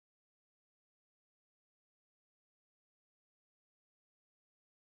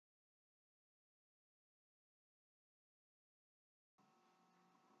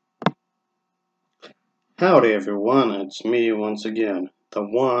Howdy everyone, it's me once again, the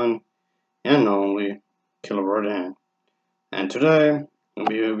one and only Killerrodan. And today, I'll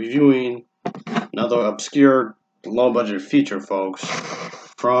be reviewing another obscure low-budget feature, folks,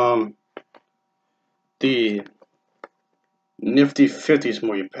 from the Nifty 50s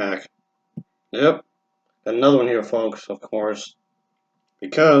movie pack. Yep, another one here, folks, of course,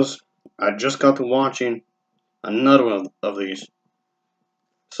 because I just got to watching another one of these.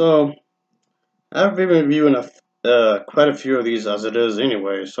 So, I've been reviewing quite a few of these as it is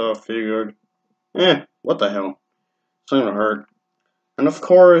anyway, so I figured, what the hell, it's not gonna hurt. And of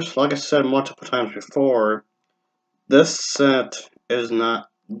course, like I said multiple times before, this set is not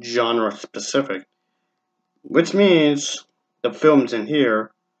genre specific, which means the films in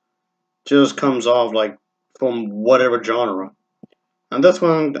here just comes off like from whatever genre. And this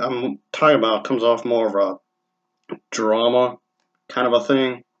one I'm talking about comes off more of a drama kind of a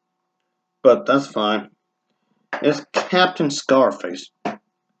thing, but that's fine. It's Captain Scarface.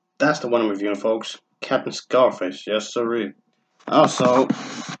 That's the one I'm reviewing, folks. Captain Scarface, yes sirree. Also,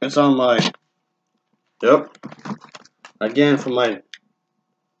 it's on my, yep, again for my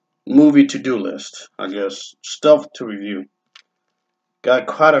movie to-do list, I guess. Stuff to review.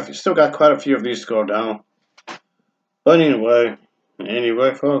 Still got quite a few of these to go down. But anyway,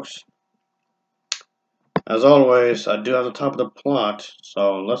 folks. As always, I do have the top of the plot,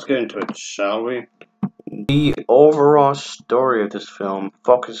 so let's get into it, shall we? The overall story of this film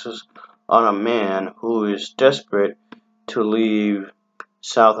focuses on a man who is desperate to leave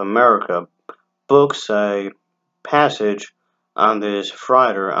South America, books a passage on this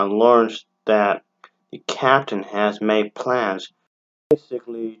freighter, and learns that the captain has made plans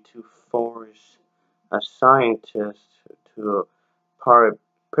basically to force a scientist to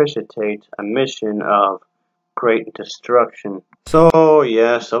participate a mission of great destruction. So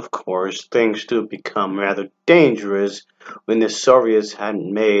yes, of course, things do become rather dangerous when the Soviets had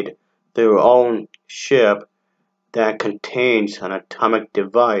made their own ship that contains an atomic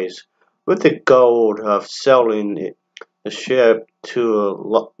device with the goal of selling the ship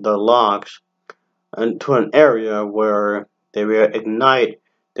to the locks and to an area where they will ignite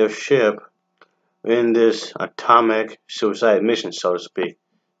their ship in this atomic suicide mission, so to speak.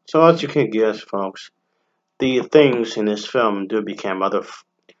 So as you can guess, folks, the things in this film do become rather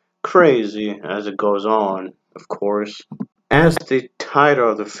crazy as it goes on, of course. As the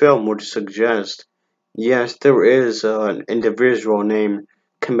title of the film would suggest, yes, there is an individual named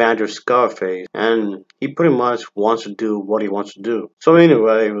Commander Scarface, and he pretty much wants to do what he wants to do. So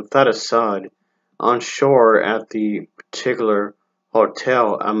anyway, with that aside, on shore at the particular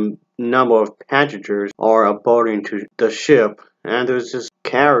hotel, a number of passengers are aboarding to the ship, and there's this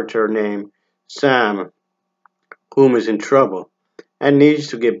character named Sam, whom is in trouble, and needs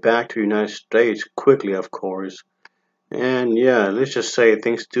to get back to the United States quickly, of course. And yeah, let's just say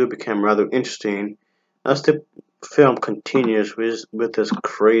things do become rather interesting as the film continues with this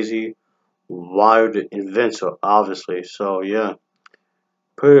crazy, wild adventure, obviously. So yeah,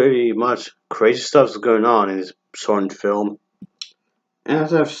 pretty much crazy stuff is going on in this sort of film.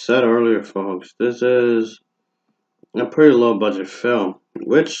 As I've said earlier, folks, this is a pretty low budget film,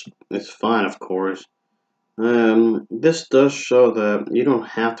 which is fine, of course. This does show that you don't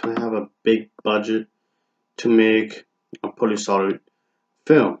have to have a big budget to make a pretty solid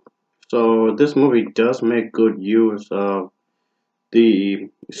film. So this movie does make good use of the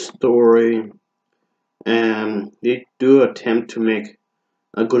story, and they do attempt to make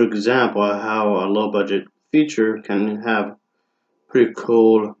a good example of how a low budget feature can have pretty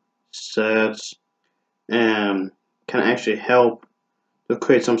cool sets and can actually help to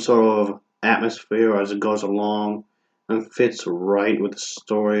create some sort of atmosphere as it goes along and fits right with the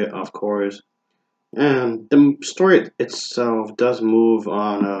story, of course. And the story itself does move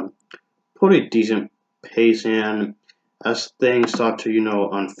on a pretty decent pace and as things start to,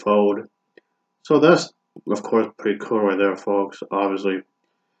 unfold. So that's, of course, pretty cool right there, folks, obviously.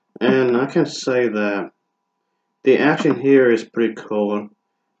 And I can say that the action here is pretty cool.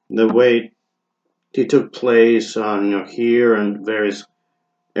 The way it took place on, here and various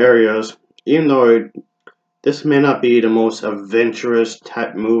areas, even though this may not be the most adventurous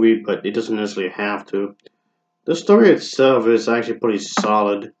type movie, but it doesn't necessarily have to. The story itself is actually pretty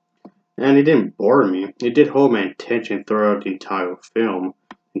solid, and it didn't bore me. It did hold my attention throughout the entire film.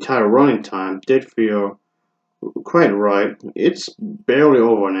 The entire running time did feel quite right. It's barely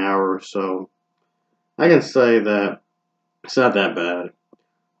over an hour, so I can say that it's not that bad.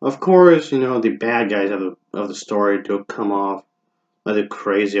 Of course, the bad guys of the story do come off like they're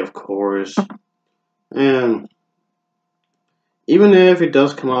crazy, of course. And even if it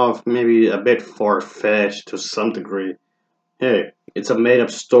does come off maybe a bit far-fetched to some degree, hey, it's a made-up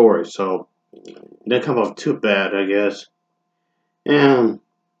story, so it didn't come off too bad, I guess. And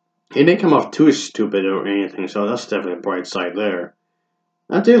it didn't come off too stupid or anything, so that's definitely a bright side there.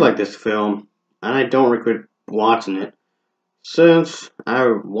 I did like this film, and I don't regret watching it. Since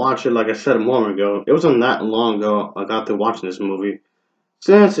I watched it, like I said a moment ago, it wasn't that long ago I got to watching this movie.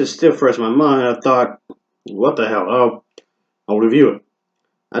 Since it's still fresh in my mind, I thought, what the hell, I'll review it.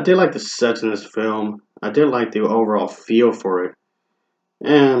 I did like the sets in this film. I did like the overall feel for it.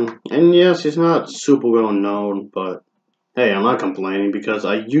 And yes, it's not super well known, but hey, I'm not complaining because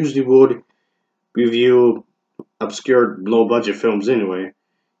I usually would review obscure low budget films anyway.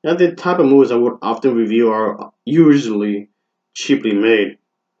 And the type of movies I would often review are usually cheaply made.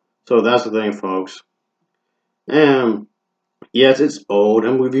 So that's the thing, folks. And yes, it's old.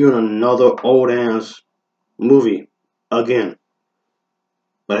 I'm reviewing another old ass movie again.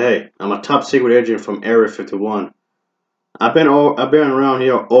 But hey, I'm a top secret agent from Area 51. I've been around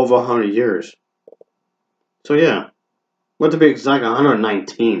here over 100 years. So yeah, what to be exact,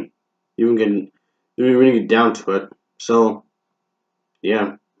 119. You can get down to it. So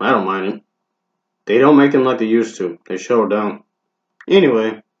yeah, I don't mind it. They don't make them like they used to. They sure don't.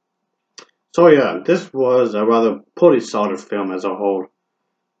 Anyway, so yeah, this was a rather pretty solid film as a whole,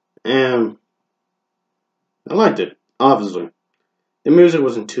 and I liked it. Obviously, the music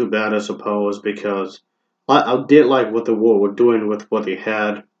wasn't too bad, I suppose, because I did like what the war were doing with what they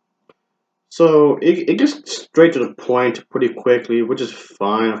had. So it gets straight to the point pretty quickly, which is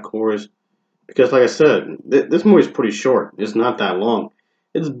fine, of course, because like I said, this movie is pretty short. It's not that long.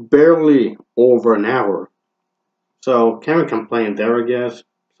 It's barely over an hour. So can't really complain there, I guess.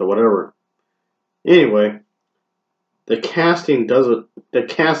 So whatever. Anyway, the casting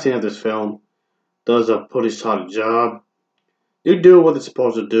of this film does a pretty solid job. You do what it's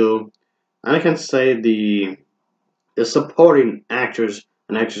supposed to do. And I can say the supporting actors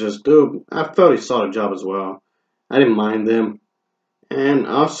and actresses do a fairly solid job as well. I didn't mind them. And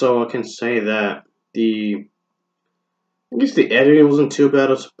also I can say that I guess the editing wasn't too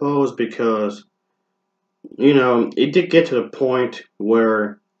bad, I suppose, because it did get to the point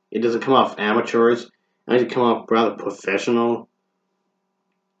where it doesn't come off amateurish and it come off rather professional.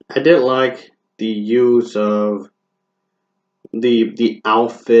 I did like the use of the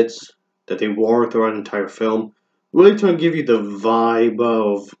outfits that they wore throughout the entire film, really trying to give you the vibe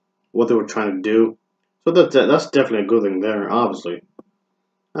of what they were trying to do. So that's definitely a good thing there, obviously.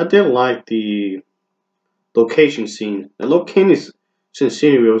 I did like the location scene. The location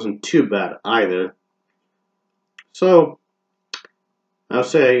scenery wasn't too bad either. So I'll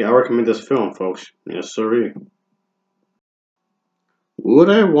say I recommend this film, folks. Yes, sir. Would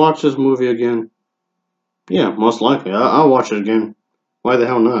I watch this movie again? Yeah, most likely. I'll watch it again. Why the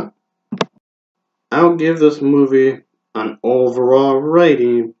hell not? I'll give this movie an overall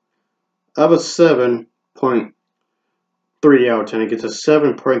rating of a 7.3 out of 10. It gets a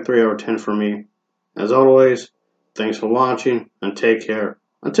 7.3 out of 10 for me. As always, thanks for watching and take care.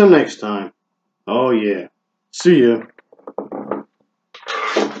 Until next time. Oh yeah. See ya.